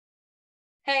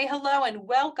Hey, hello, and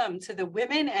welcome to the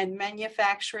Women and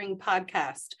Manufacturing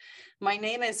Podcast. My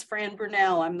name is Fran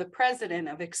Brunel. I'm the president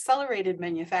of Accelerated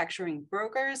Manufacturing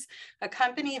Brokers, a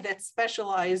company that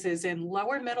specializes in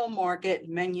lower middle market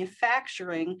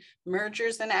manufacturing,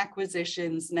 mergers and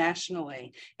acquisitions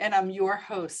nationally. And I'm your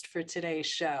host for today's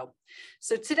show.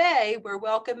 So today we're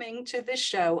welcoming to the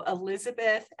show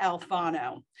Elizabeth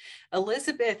Alfano.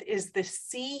 Elizabeth is the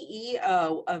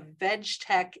CEO of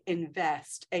VegTech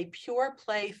Invest, a pure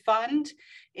play fund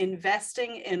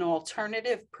investing in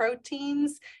alternative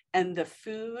proteins and the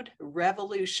food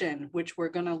revolution, which we're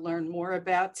going to learn more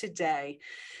about today.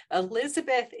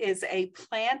 Elizabeth is a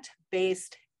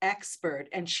plant-based expert,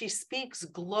 and she speaks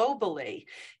globally,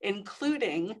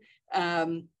 including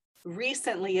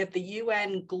recently at the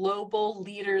UN Global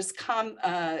Leaders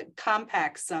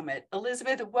Compact Summit.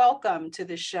 Elizabeth, welcome to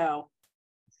the show.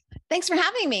 Thanks for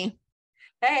having me.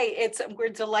 Hey, we're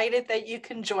delighted that you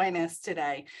can join us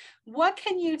today. What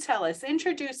can you tell us?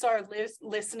 Introduce our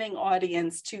listening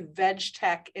audience to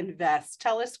VegTech Invest.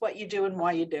 Tell us what you do and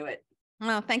why you do it.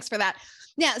 Well, thanks for that.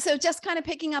 Yeah, so just kind of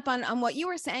picking up on what you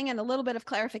were saying and a little bit of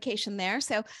clarification there.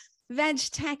 So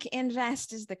VegTech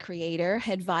Invest is the creator,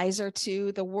 advisor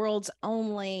to the world's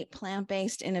only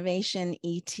plant-based innovation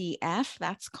ETF.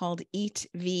 That's called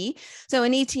EAT-V. So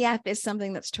an ETF is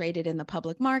something that's traded in the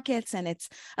public markets, and it's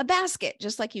a basket,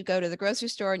 just like you go to the grocery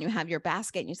store and you have your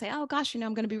basket and you say, oh gosh, I'm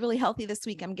going to be really healthy this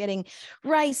week. I'm getting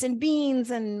rice and beans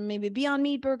and maybe Beyond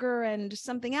Meat burger and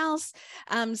something else.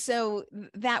 So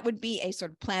that would be a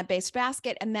sort of plant-based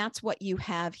basket, and that's what you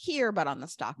have here, but on the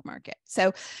stock market.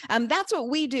 So that's what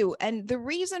we do. And the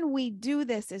reason we do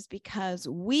this is because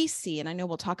we see, and I know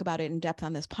we'll talk about it in depth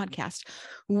on this podcast,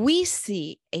 we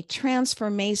see a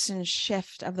transformation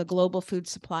shift of the global food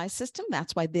supply system.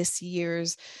 That's why this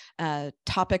year's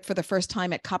topic for the first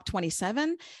time at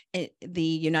COP27, the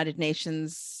United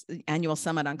Nations Annual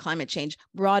Summit on Climate Change,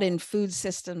 brought in food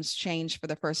systems change for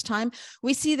the first time.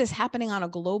 We see this happening on a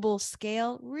global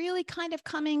scale, really kind of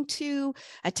coming to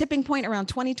a tipping point around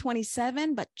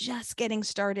 2027, but just getting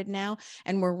started now.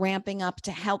 And we're ramping up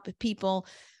to help people,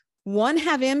 one,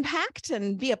 have impact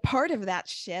and be a part of that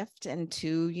shift, and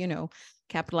two,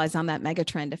 capitalize on that mega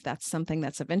trend if that's something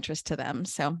that's of interest to them.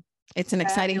 So it's an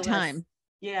exciting time.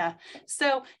 Yeah.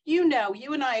 So, you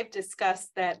and I have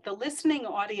discussed that the listening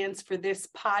audience for this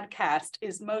podcast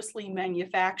is mostly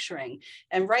manufacturing.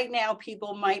 And right now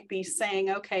people might be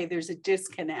saying, okay, there's a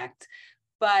disconnect,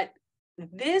 but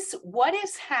what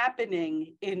is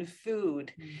happening in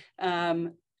food,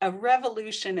 a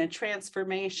revolution, a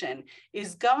transformation,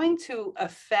 is going to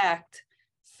affect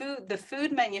the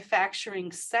food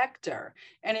manufacturing sector.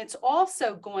 And it's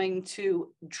also going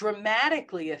to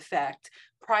dramatically affect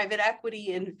private equity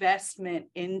investment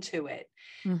into it.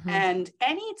 Mm-hmm. And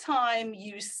anytime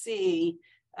you see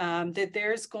that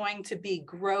there's going to be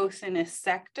growth in a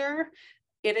sector,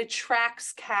 it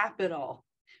attracts capital,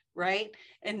 right?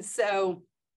 And so,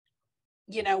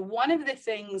 one of the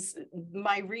things,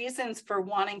 my reasons for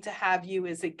wanting to have you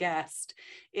as a guest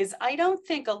is I don't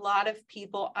think a lot of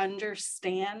people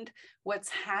understand what's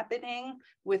happening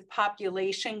with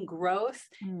population growth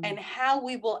and how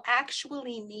we will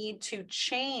actually need to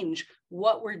change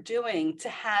what we're doing to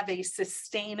have a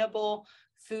sustainable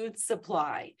food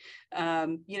supply.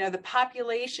 The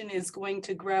population is going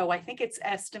to grow. I think it's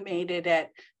estimated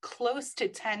at close to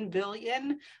 10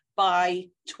 billion by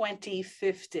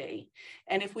 2050.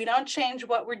 And if we don't change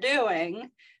what we're doing,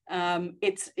 we're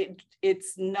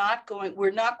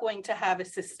not going to have a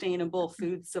sustainable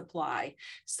food supply.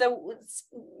 So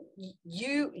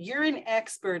you're an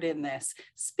expert in this.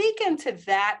 Speak into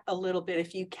that a little bit,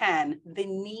 if you can, the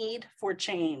need for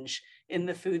change in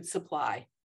the food supply.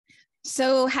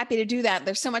 So happy to do that.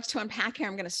 There's so much to unpack here.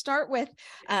 I'm going to start with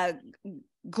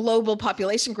global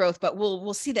population growth, but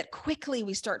we'll see that quickly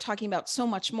we start talking about so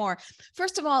much more.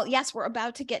 First of all, yes, we're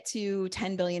about to get to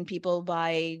 10 billion people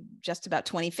by just about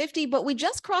 2050, but we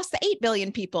just crossed the 8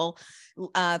 billion people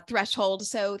threshold.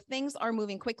 So things are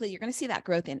moving quickly. You're going to see that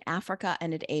growth in Africa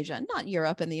and in Asia, not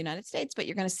Europe and the United States, but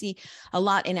you're going to see a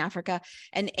lot in Africa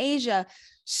and Asia.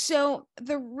 So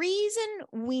the reason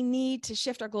we need to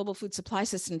shift our global food supply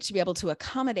system to be able to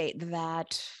accommodate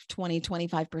that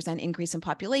 20-25% increase in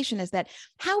population is that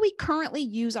how we currently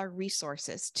use our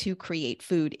resources to create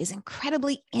food is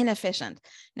incredibly inefficient.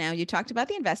 Now, you talked about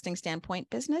the investing standpoint.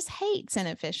 Business hates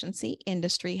inefficiency.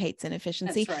 Industry hates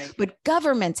inefficiency. That's right. But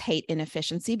governments hate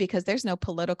inefficiency because there's no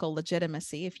political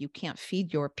legitimacy if you can't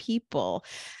feed your people.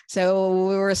 So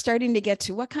we're starting to get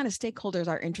to what kind of stakeholders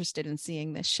are interested in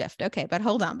seeing this shift. Okay, but hold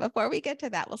hold on. Before we get to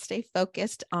that, we'll stay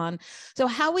focused on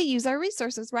how we use our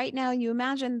resources. Right now, you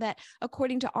imagine that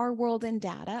according to Our World in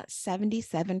Data,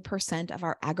 77% of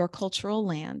our agricultural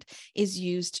land is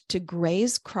used to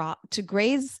graze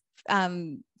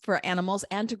for animals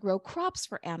and to grow crops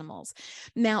for animals.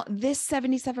 Now, this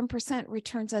 77%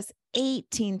 returns us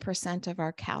 18% of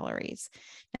our calories.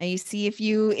 Now, you see, if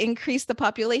you increase the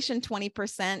population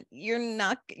 20%, you're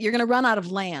going to run out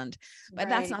of land. But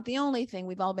that's not the only thing.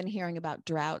 We've all been hearing about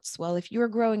droughts. Well, if you're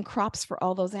growing crops for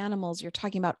all those animals, you're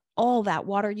talking about all that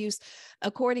water use.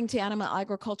 According to Animal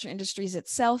Agriculture Industries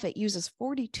itself, it uses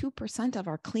 42% of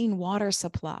our clean water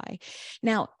supply.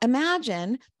 Now,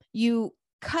 imagine you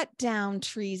cut down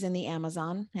trees in the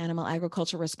Amazon. Animal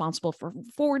agriculture responsible for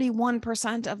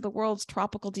 41% of the world's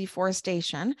tropical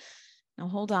deforestation. Now,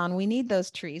 hold on. We need those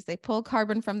trees. They pull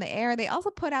carbon from the air. They also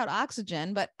put out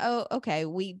oxygen, but okay.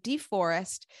 We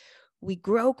deforest. We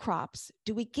grow crops.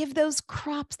 Do we give those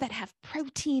crops that have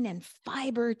protein and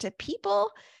fiber to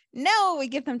people? No, we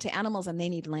give them to animals, and they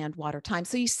need land, water, time.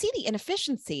 So you see the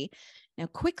inefficiency. Now,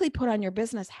 quickly put on your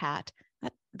business hat.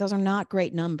 Those are not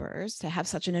great numbers to have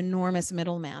such an enormous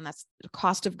middleman. That's the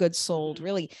cost of goods sold,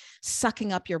 really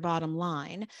sucking up your bottom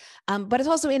line. But it's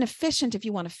also inefficient if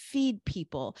you want to feed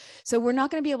people. So we're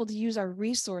not going to be able to use our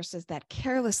resources that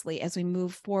carelessly as we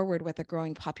move forward with a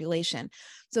growing population.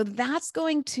 So that's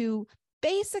going to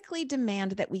basically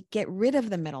demand that we get rid of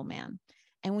the middleman.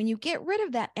 And when you get rid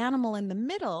of that animal in the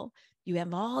middle, you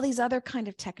have all these other kind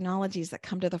of technologies that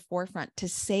come to the forefront to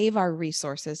save our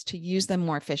resources, to use them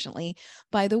more efficiently.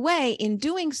 By the way, in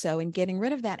doing so, in getting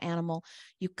rid of that animal,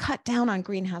 you cut down on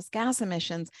greenhouse gas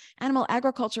emissions. Animal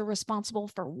agriculture responsible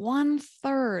for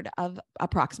 1/3 of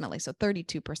approximately, so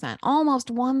 32%, almost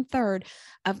 1/3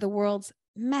 of the world's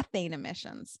methane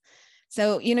emissions.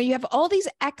 So, you have all these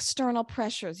external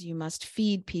pressures. You must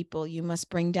feed people. You must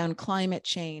bring down climate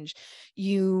change.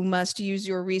 You must use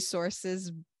your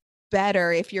resources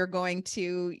better if you're going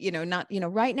to,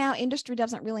 right now, industry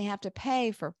doesn't really have to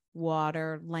pay for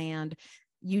water, land,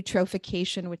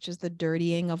 eutrophication, which is the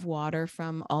dirtying of water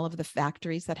from all of the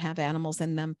factories that have animals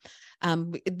in them,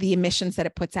 the emissions that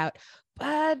it puts out.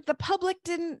 But the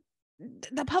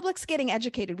public's getting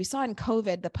educated. We saw in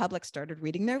COVID, the public started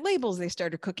reading their labels. They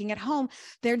started cooking at home.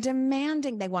 They're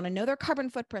demanding, they want to know their carbon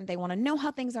footprint. They want to know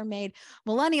how things are made.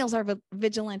 Millennials are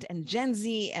vigilant, and Gen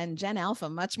Z and Gen Alpha,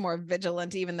 much more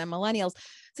vigilant even than millennials.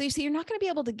 So you see, you're not going to be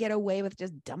able to get away with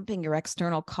just dumping your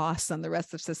external costs on the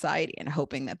rest of society and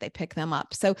hoping that they pick them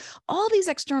up. So all these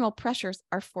external pressures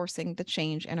are forcing the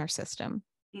change in our system.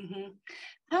 Mm-hmm.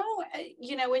 How,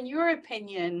 in your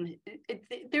opinion,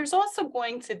 there's also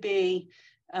going to be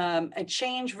a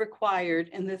change required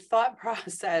in the thought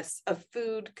process of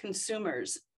food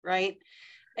consumers, right?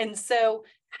 And so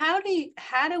how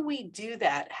do we do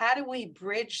that? How do we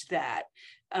bridge that?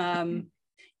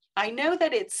 I know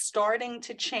that it's starting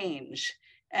to change,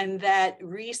 and that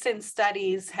recent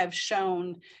studies have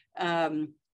shown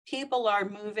people are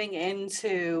moving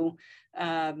into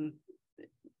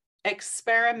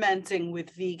experimenting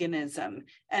with veganism,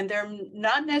 and they're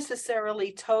not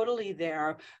necessarily totally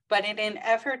there, but in an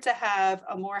effort to have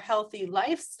a more healthy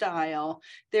lifestyle,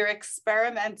 they're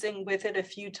experimenting with it a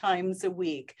few times a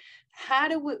week. How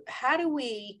do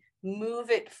we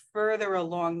move it further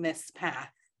along this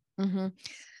path? Mm-hmm.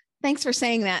 Thanks for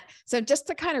saying that. So just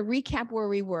to kind of recap where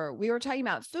we were talking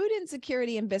about food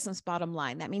insecurity and business bottom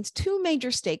line. That means two major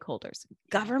stakeholders,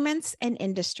 governments and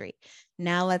industry.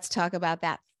 Now let's talk about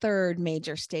that third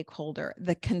major stakeholder,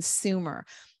 the consumer.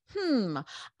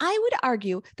 I would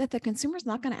argue that the consumer is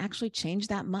not going to actually change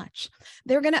that much.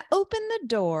 They're going to open the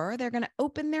door, they're going to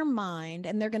open their mind,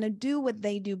 and they're going to do what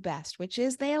they do best, which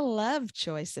is they love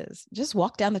choices. Just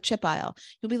walk down the chip aisle.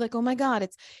 You'll be like, oh my God,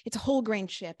 it's a whole grain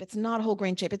chip. It's not a whole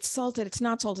grain chip. It's salted. It's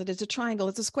not salted. It's a triangle.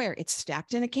 It's a square. It's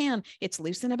stacked in a can. It's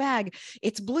loose in a bag.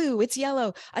 It's blue. It's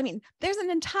yellow. I mean, there's an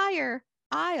entire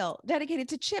aisle dedicated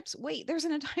to chips. Wait, there's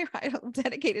an entire aisle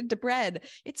dedicated to bread.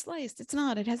 It's sliced. It's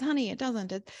not. It has honey. It doesn't.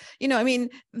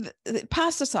 The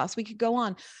pasta sauce. We could go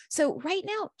on. So right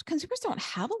now, consumers don't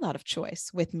have a lot of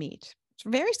choice with meat. It's a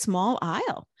very small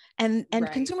aisle, and right.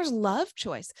 Consumers love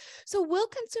choice. So will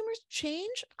consumers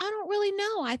change? I don't really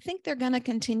know. I think they're going to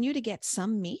continue to get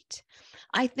some meat.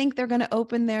 I think they're going to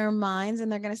open their minds,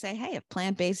 and they're going to say, hey, if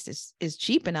plant-based is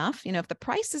cheap enough, if the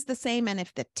price is the same and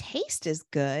if the taste is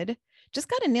good, just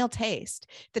got to nail taste.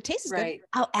 If the taste is right. good,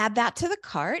 I'll add that to the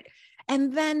cart.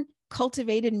 And then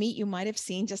cultivated meat. You might have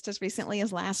seen just as recently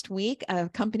as last week, a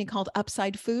company called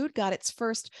Upside Food got its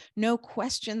first no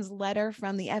questions letter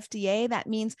from the FDA. That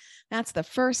means that's the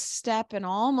first step and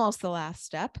almost the last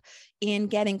step in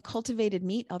getting cultivated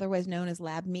meat, otherwise known as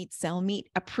lab meat, cell meat,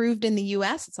 approved in the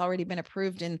US. It's already been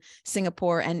approved in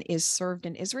Singapore and is served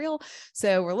in Israel.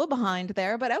 So we're a little behind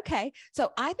there, but okay.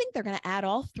 So I think they're going to add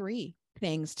all three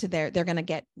things to they're going to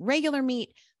get regular meat,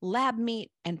 lab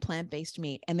meat, and plant-based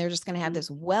meat. And they're just going to have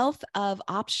this wealth of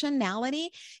optionality,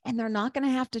 and they're not going to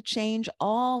have to change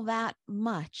all that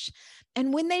much.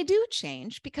 And when they do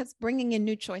change, because bringing in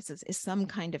new choices is some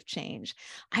kind of change,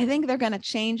 I think they're going to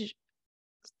change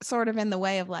sort of in the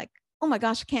way of like, oh my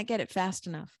gosh, I can't get it fast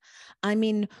enough. I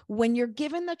mean, when you're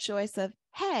given the choice of,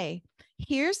 hey,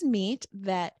 here's meat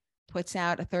that puts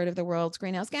out a third of the world's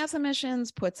greenhouse gas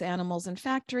emissions, puts animals in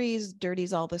factories,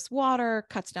 dirties all this water,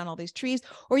 cuts down all these trees,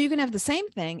 or you can have the same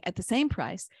thing at the same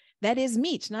price. That is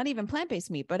meat, not even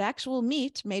plant-based meat, but actual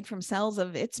meat made from cells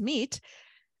of its meat.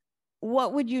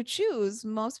 What would you choose?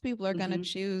 Most people are going to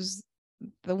choose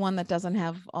the one that doesn't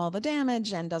have all the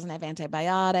damage and doesn't have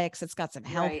antibiotics. It's got some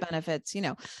health benefits, you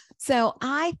know. So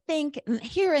I think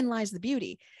herein lies the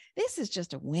beauty. This is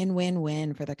just a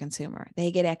win-win-win for the consumer.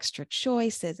 They get extra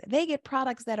choices. They get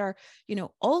products that are, you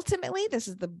know, ultimately, this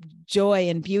is the joy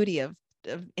and beauty of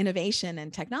innovation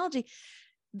and technology.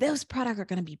 Those products are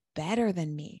going to be better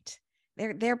than meat.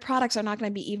 Their products are not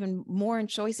going to be even more in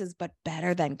choices, but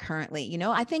better than currently. You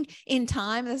know, I think in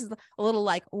time, this is a little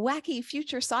like wacky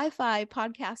future sci-fi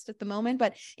podcast at the moment,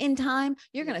 but in time,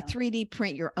 you're going to 3D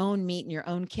print your own meat in your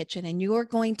own kitchen, and you're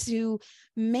going to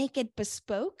make it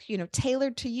bespoke, you know,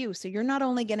 tailored to you. So you're not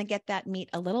only going to get that meat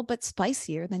a little bit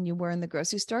spicier than you were in the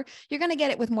grocery store, you're going to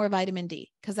get it with more vitamin D,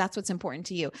 because that's what's important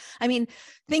to you. I mean,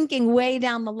 thinking way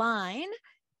down the line,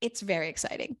 it's very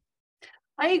exciting.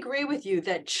 I agree with you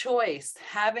that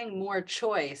having more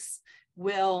choice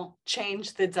will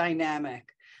change the dynamic.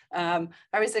 I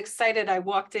was excited. I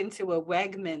walked into a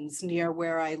Wegmans near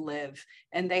where I live,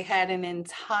 and they had an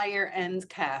entire end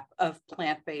cap of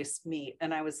plant-based meat.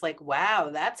 And I was like,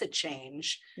 wow, that's a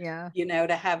change, you know,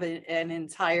 to have an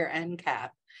entire end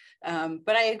cap.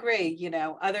 But I agree, you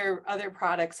know, other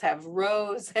products have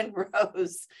rows and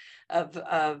rows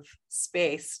of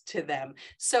space to them.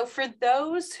 So for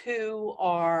those who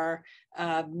are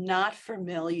not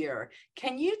familiar,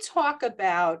 can you talk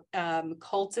about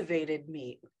cultivated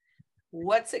meat?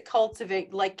 What's it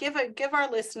cultivate? Like give our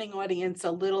listening audience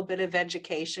a little bit of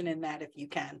education in that, if you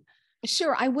can.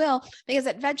 Sure, I will, because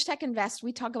at VegTech Invest,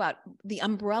 we talk about the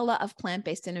umbrella of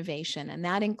plant-based innovation, and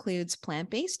that includes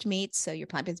plant-based meats, so your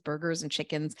plant-based burgers and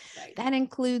chickens. Right. That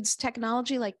includes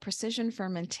technology like precision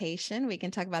fermentation. We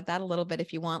can talk about that a little bit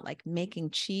if you want, like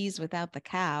making cheese without the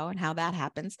cow and how that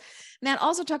happens. And that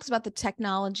also talks about the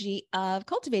technology of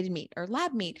cultivated meat or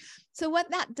lab meat. So what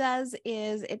that does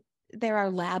is there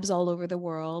are labs all over the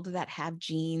world that have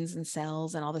genes and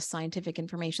cells and all the scientific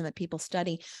information that people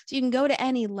study. So you can go to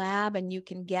any lab and you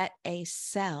can get a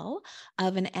cell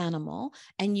of an animal,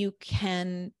 and you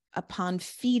can, upon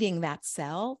feeding that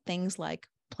cell, things like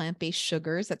plant-based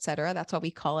sugars, et cetera. That's why we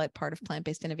call it part of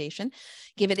plant-based innovation.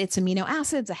 Give it its amino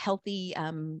acids, a healthy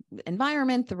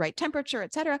environment, the right temperature,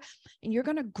 et cetera. And you're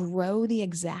going to grow the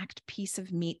exact piece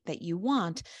of meat that you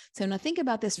want. So now think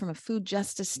about this from a food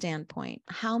justice standpoint.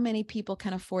 How many people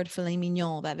can afford filet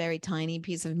mignon, that very tiny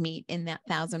piece of meat in that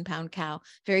 1,000-pound cow?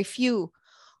 Very few.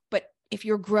 If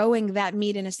you're growing that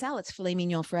meat in a cell, it's filet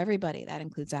mignon for everybody. That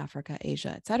includes Africa,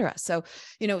 Asia, et cetera. So,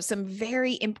 you know, some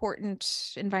very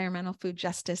important environmental food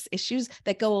justice issues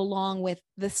that go along with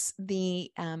this,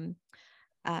 the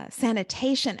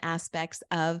sanitation aspects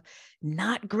of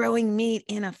not growing meat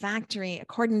in a factory.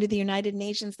 According to the United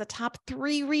Nations, the top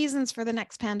 3 reasons for the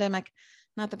next pandemic,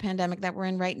 not the pandemic that we're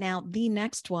in right now, the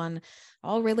next one,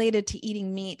 all related to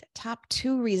eating meat. Top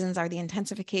 2 reasons are the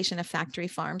intensification of factory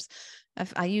farms.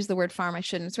 If I use the word farm, I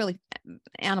shouldn't. It's really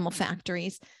animal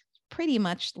factories, pretty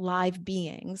much live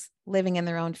beings living in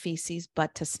their own feces,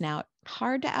 but to snout.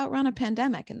 Hard to outrun a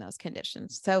pandemic in those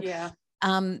conditions. So,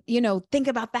 you know, think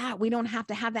about that. We don't have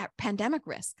to have that pandemic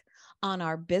risk on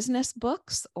our business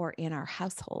books or in our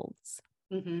households.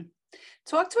 Mm-hmm.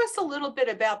 Talk to us a little bit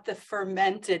about the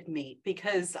fermented meat,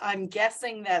 because I'm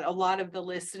guessing that a lot of the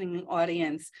listening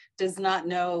audience does not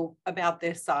know about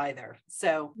this either.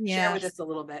 So share with us a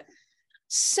little bit.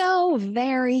 So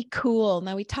very cool.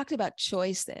 Now, we talked about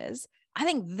choices. I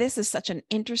think this is such an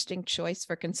interesting choice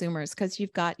for consumers, because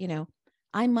you've got, you know,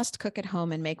 I must cook at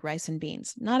home and make rice and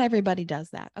beans. Not everybody does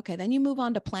that. Okay, then you move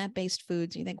on to plant-based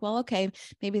foods. You think, well, okay,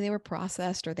 maybe they were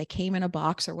processed or they came in a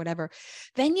box or whatever.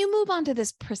 Then you move on to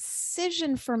this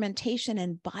precision fermentation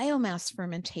and biomass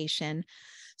fermentation.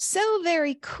 So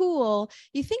very cool.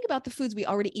 You think about the foods we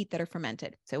already eat that are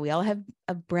fermented. So we all have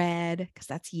a bread because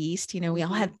that's yeast. We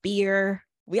all have beer.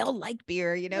 We all like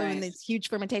beer, in these huge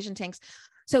fermentation tanks.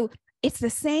 So it's the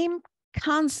same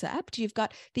concept. You've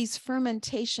got these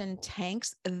fermentation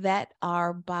tanks that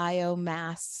are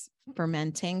biomass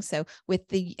fermenting. So with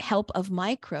the help of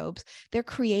microbes, they're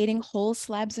creating whole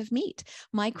slabs of meat.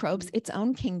 Microbes, its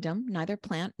own kingdom, neither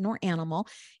plant nor animal,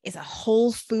 is a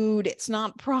whole food. It's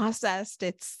not processed.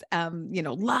 It's,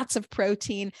 lots of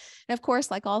protein. And of course,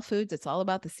 like all foods, it's all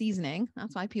about the seasoning.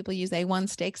 That's why people use A1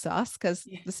 steak sauce, because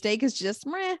the steak is just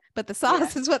meh, but the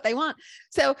sauce is what they want.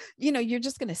 So, you're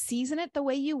just going to season it the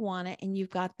way you want it. And you've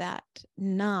got that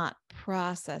not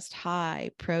processed,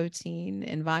 high protein,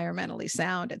 environmentally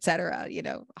sound, et cetera,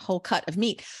 a whole cut of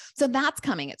meat. So that's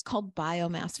coming. It's called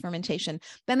biomass fermentation.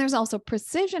 Then there's also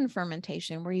precision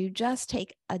fermentation, where you just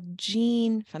take a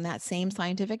gene from that same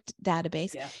scientific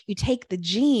database. You take the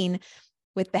gene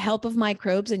with the help of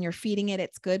microbes and you're feeding it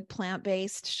its good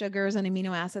plant-based sugars and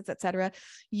amino acids, et cetera.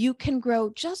 You can grow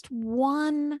just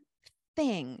one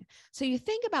thing. So you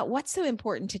think about what's so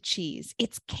important to cheese.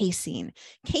 It's casein.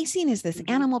 Casein is this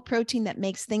animal protein that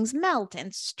makes things melt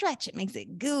and stretch. It makes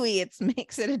it gooey. It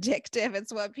makes it addictive.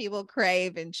 It's what people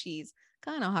crave in cheese.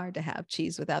 Kind of hard to have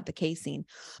cheese without the casein.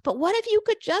 But what if you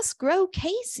could just grow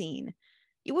casein?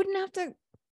 You wouldn't have to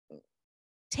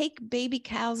take baby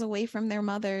cows away from their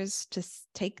mothers to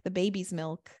take the baby's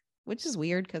milk, which is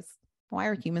weird because why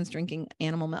are humans drinking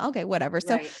animal milk? Okay, whatever.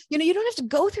 So, you don't have to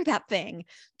go through that thing.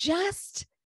 Just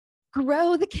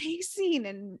grow the casein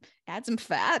and add some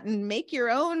fat and make your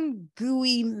own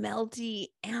gooey, melty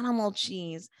animal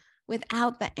cheese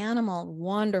without the animal.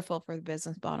 Wonderful for the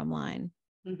business bottom line.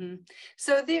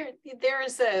 So there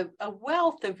is a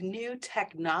wealth of new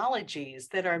technologies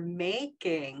that are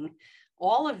making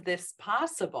all of this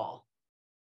possible.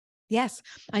 Yes,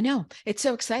 I know. It's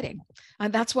so exciting.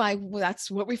 That's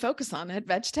what we focus on at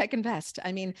VegTech Invest.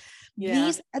 I mean,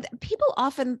 these people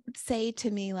often say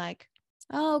to me like,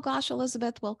 oh gosh,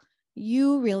 Elizabeth, well,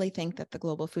 you really think that the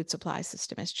global food supply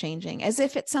system is changing, as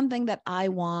if it's something that I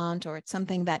want, or it's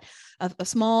something that a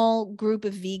small group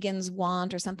of vegans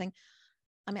want or something.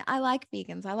 I mean, I like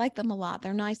vegans. I like them a lot.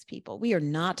 They're nice people. We are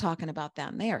not talking about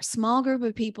them. They are a small group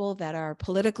of people that are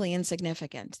politically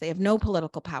insignificant. They have no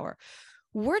political power.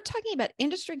 We're talking about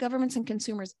industry, governments, and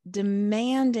consumers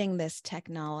demanding this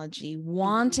technology,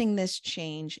 wanting this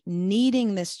change,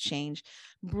 needing this change,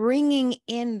 bringing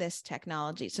in this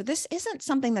technology. So this isn't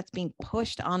something that's being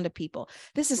pushed onto people.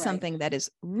 This is something that is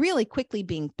really quickly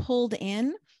being pulled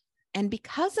in. And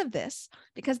because of this,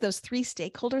 because those three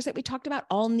stakeholders that we talked about,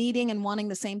 all needing and wanting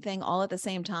the same thing all at the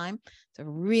same time, it's a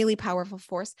really powerful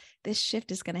force. This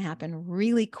shift is going to happen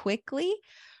really quickly,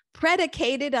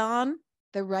 predicated on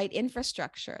the right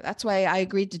infrastructure. That's why I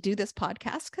agreed to do this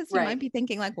podcast, because you might be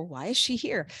thinking like, well, why is she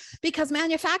here? Because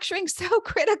manufacturing is so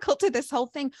critical to this whole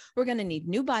thing. We're going to need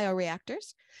new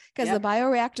bioreactors, because the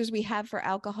bioreactors we have for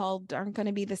alcohol aren't going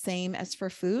to be the same as for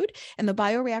food. And the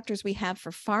bioreactors we have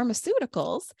for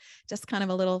pharmaceuticals, just kind of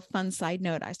a little fun side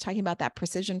note, I was talking about that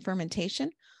precision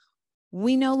fermentation.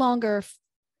 We no longer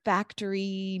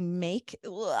factory make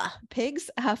pigs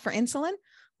for insulin.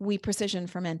 We precision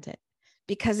ferment it,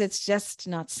 because it's just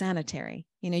not sanitary.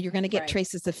 You're going to get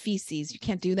traces of feces. You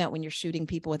can't do that when you're shooting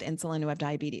people with insulin who have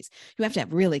diabetes. You have to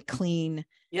have really clean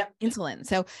insulin.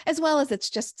 So as well as it's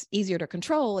just easier to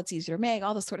control, it's easier to make,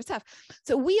 all this sort of stuff.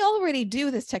 So we already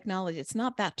do this technology. It's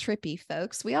not that trippy,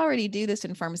 folks. We already do this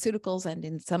in pharmaceuticals and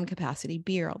in some capacity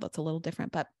beer, although it's a little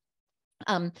different. But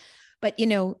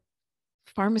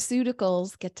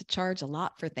pharmaceuticals get to charge a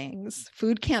lot for things.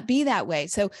 Food can't be that way.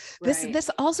 So this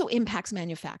also impacts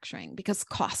manufacturing, because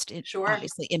cost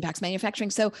obviously impacts manufacturing.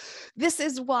 So this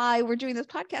is why we're doing this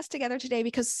podcast together today,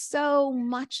 because so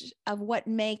much of what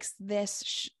makes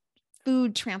this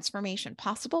food transformation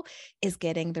possible is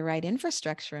getting the right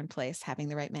infrastructure in place, having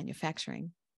the right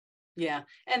manufacturing. Yeah.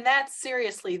 And that's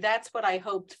what I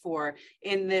hoped for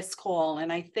in this call.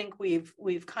 And I think we've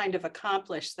kind of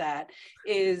accomplished that,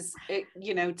 is,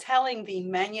 telling the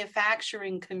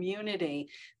manufacturing community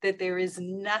that there is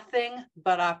nothing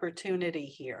but opportunity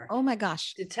here. Oh my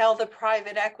gosh. To tell the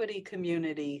private equity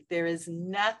community there is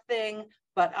nothing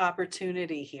but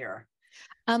opportunity here.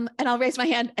 And I'll raise my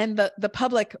hand, and the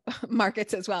public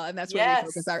markets as well. And that's where we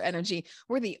focus our energy.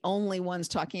 We're the only ones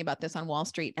talking about this on Wall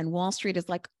Street. And Wall Street is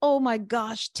like, oh my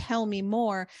gosh, tell me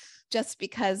more. Just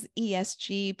because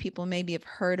ESG, people maybe have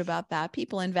heard about that.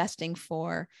 People investing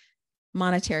for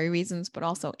monetary reasons, but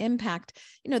also impact.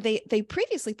 They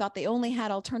previously thought they only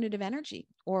had alternative energy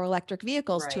or electric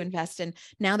vehicles to invest in.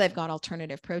 Now they've got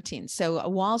alternative proteins. So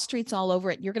Wall Street's all over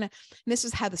it. This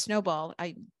is how the snowball,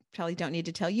 I probably don't need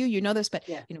to tell you, you know this, but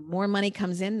more money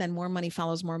comes in, then more money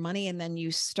follows more money. And then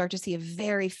you start to see a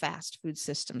very fast food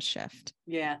system shift.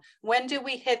 Yeah. When do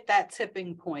we hit that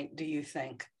tipping point, do you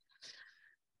think?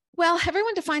 Well,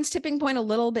 everyone defines tipping point a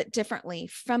little bit differently.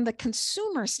 From the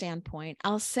consumer standpoint,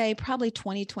 I'll say probably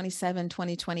 2027,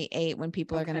 2028, when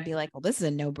people are going to be like, well, this is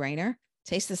a no-brainer.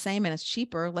 Tastes the same and it's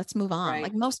cheaper. Let's move on. Right.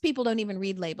 Like most people don't even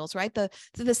read labels, right? The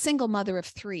single mother of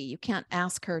three, you can't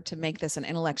ask her to make this an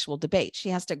intellectual debate. She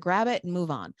has to grab it and move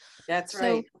on. That's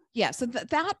right. Yeah. So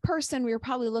that person, we were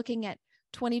probably looking at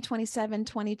 2027,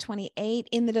 2028.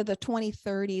 In the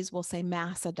 2030s, we'll say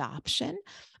mass adoption.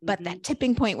 But that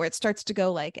tipping point where it starts to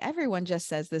go like everyone just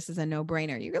says this is a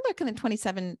no-brainer. You're looking at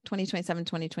 2027,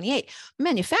 2028.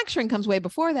 Manufacturing comes way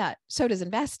before that. So does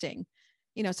investing.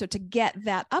 So to get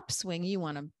that upswing, you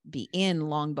want to be in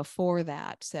long before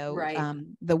that. So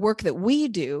the work that we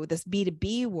do, this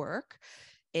B2B work,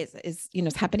 is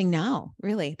happening now,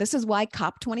 really. This is why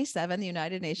COP27, the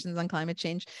United Nations on Climate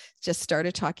Change, just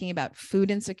started talking about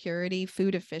food insecurity,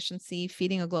 food efficiency,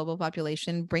 feeding a global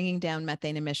population, bringing down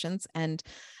methane emissions, and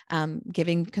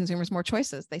giving consumers more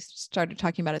choices. They started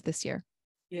talking about it this year.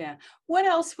 Yeah. What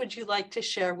else would you like to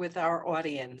share with our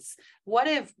audience? What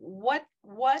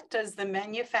does the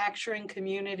manufacturing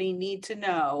community need to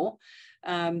know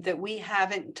that we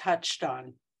haven't touched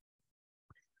on?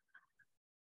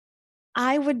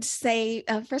 I would say,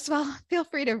 first of all, feel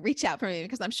free to reach out for me,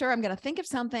 because I'm sure I'm going to think of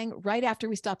something right after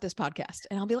we stop this podcast,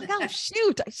 and I'll be like, oh,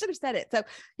 shoot, I should have said it. So,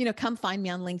 come find me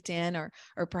on LinkedIn,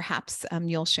 or perhaps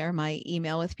you'll share my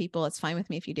email with people. It's fine with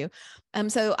me if you do.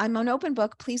 So I'm an open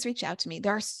book. Please reach out to me.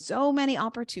 There are so many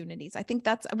opportunities. I think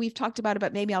we've talked about it,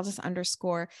 but maybe I'll just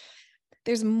underscore.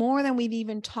 There's more than we've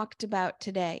even talked about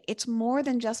today. It's more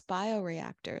than just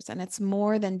bioreactors, and it's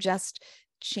more than just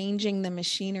changing the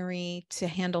machinery to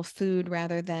handle food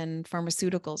rather than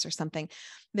pharmaceuticals or something.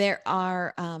 There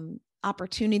are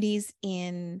opportunities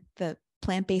in the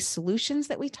plant-based solutions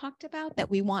that we talked about that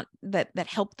we want that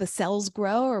help the cells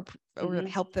grow or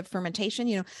help the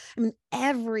fermentation.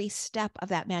 Every step of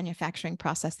that manufacturing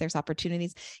process, there's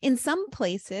opportunities. In some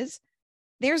places,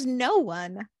 there's no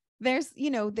one.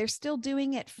 They're still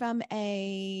doing it from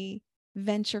a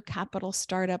venture capital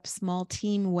startup small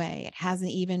team way. It hasn't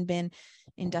even been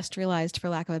industrialized, for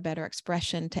lack of a better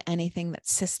expression, to anything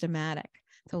that's systematic,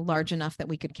 so large enough that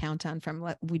we could count on from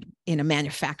what we in a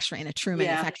true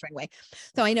manufacturing way.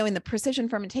 So I know in the precision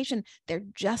fermentation, they're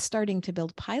just starting to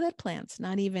build pilot plants,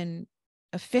 not even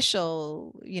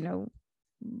official,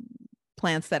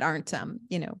 plants that aren't,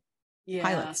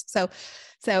 pilots.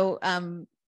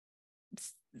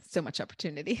 So much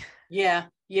opportunity.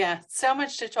 Yeah. So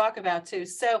much to talk about too.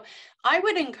 So I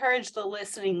would encourage the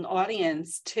listening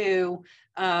audience to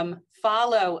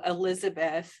follow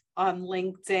Elizabeth on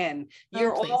LinkedIn.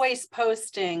 You're always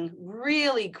posting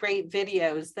really great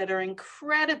videos that are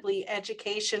incredibly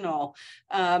educational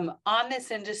on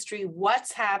this industry,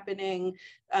 what's happening,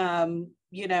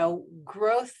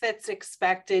 growth that's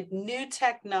expected, new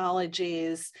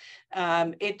technologies.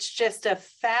 It's just a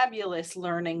fabulous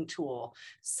learning tool.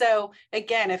 So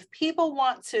again, if people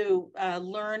want to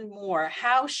learn more,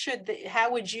 how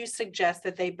would you suggest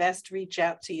that they best reach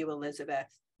out to you, Elizabeth?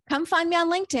 Come find me on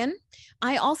LinkedIn.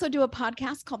 I also do a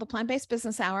podcast called the Plant-Based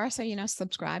Business Hour. So,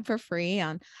 subscribe for free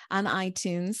on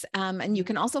iTunes. And you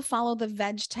can also follow the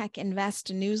VegTech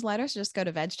Invest newsletter. So just go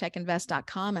to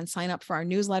vegtechinvest.com and sign up for our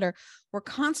newsletter. We're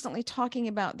constantly talking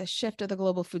about the shift of the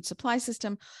global food supply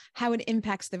system, how it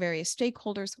impacts the various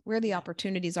stakeholders, where the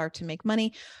opportunities are to make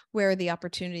money, where are the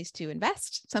opportunities to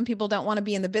invest. Some people don't want to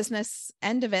be in the business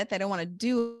end of it. They don't want to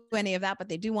do any of that, but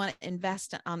they do want to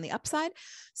invest on the upside.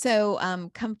 So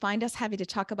come find us. Happy to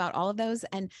talk about all of those.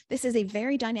 And this is a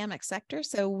very dynamic sector.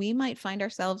 So we might find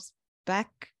ourselves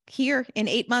back here in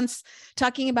 8 months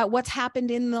talking about what's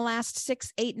happened in the last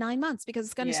 6, 8, 9 months, because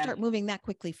it's going to start moving that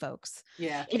quickly, folks.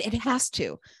 Yeah, it has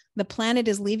to. The planet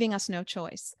is leaving us no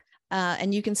choice.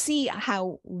 And you can see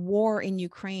how war in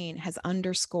Ukraine has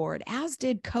underscored, as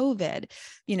did COVID.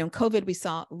 COVID, we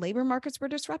saw labor markets were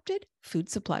disrupted, food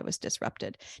supply was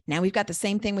disrupted. Now we've got the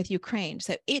same thing with Ukraine.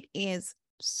 So it is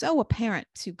so apparent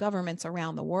to governments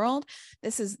around the world.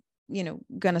 This is,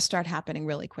 going to start happening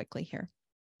really quickly here.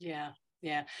 Yeah.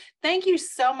 Yeah. Thank you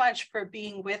so much for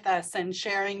being with us and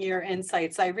sharing your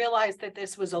insights. I realized that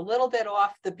this was a little bit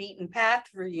off the beaten path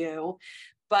for you,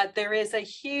 but there is a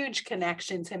huge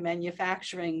connection to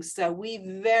manufacturing. So we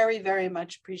very, very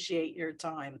much appreciate your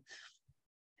time.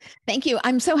 Thank you.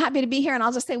 I'm so happy to be here. And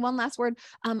I'll just say one last word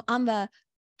on the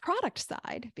product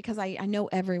side, because I know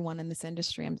everyone in this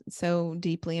industry. I'm so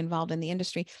deeply involved in the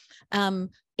industry.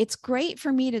 It's great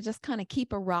for me to just kind of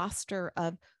keep a roster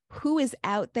of who is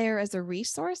out there as a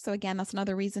resource. So again, that's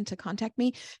another reason to contact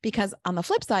me, because on the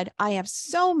flip side, I have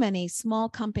so many small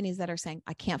companies that are saying,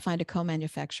 I can't find a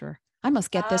co-manufacturer. I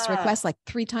must get this request like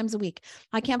 3 times a week.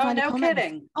 I can't find a co-manufacturer.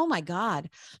 Kidding. Oh my God.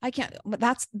 I can't.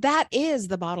 That is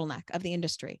the bottleneck of the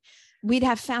industry. We'd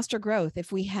have faster growth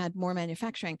if we had more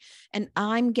manufacturing. And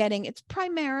I'm getting, it's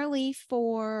primarily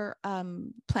for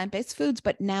plant-based foods,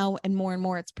 but now and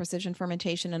more it's precision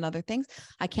fermentation and other things.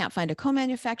 I can't find a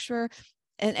co-manufacturer.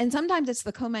 And sometimes it's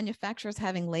the co-manufacturers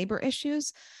having labor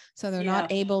issues. So they're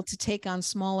not able to take on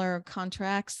smaller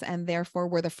contracts, and therefore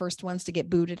we're the first ones to get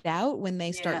booted out when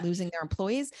they start losing their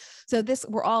employees. So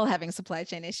we're all having supply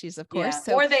chain issues, of course.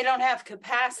 Yeah. Or they don't have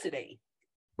capacity,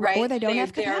 right? Or they don't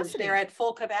have capacity. They're at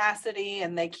full capacity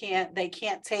and they can't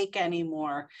take any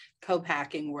more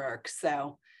co-packing work.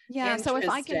 So yeah. So if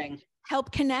I can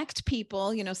help connect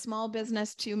people, small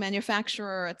business to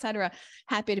manufacturer, et cetera,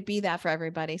 happy to be that for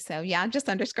everybody. So yeah, I'm just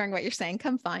underscoring what you're saying.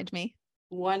 Come find me.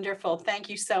 Wonderful. Thank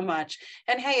you so much.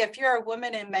 And hey, if you're a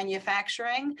woman in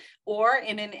manufacturing or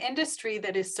in an industry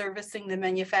that is servicing the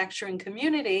manufacturing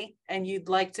community and you'd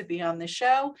like to be on the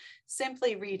show,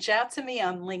 simply reach out to me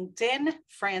on LinkedIn,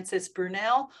 Frances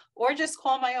Brunel, or just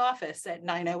call my office at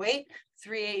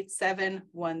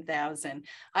 908-387-1000.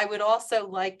 I would also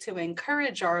like to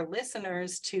encourage our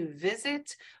listeners to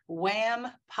visit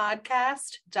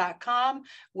whampodcast.com,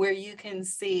 where you can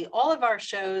see all of our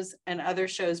shows and other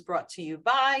shows brought to you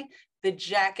by the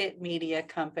Jacket Media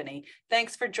Company.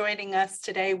 Thanks for joining us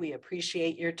today. We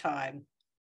appreciate your time.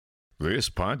 This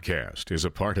podcast is a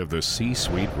part of the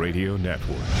C-Suite Radio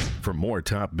Network. For more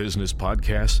top business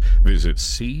podcasts, visit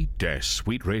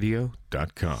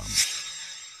c-suiteradio.com.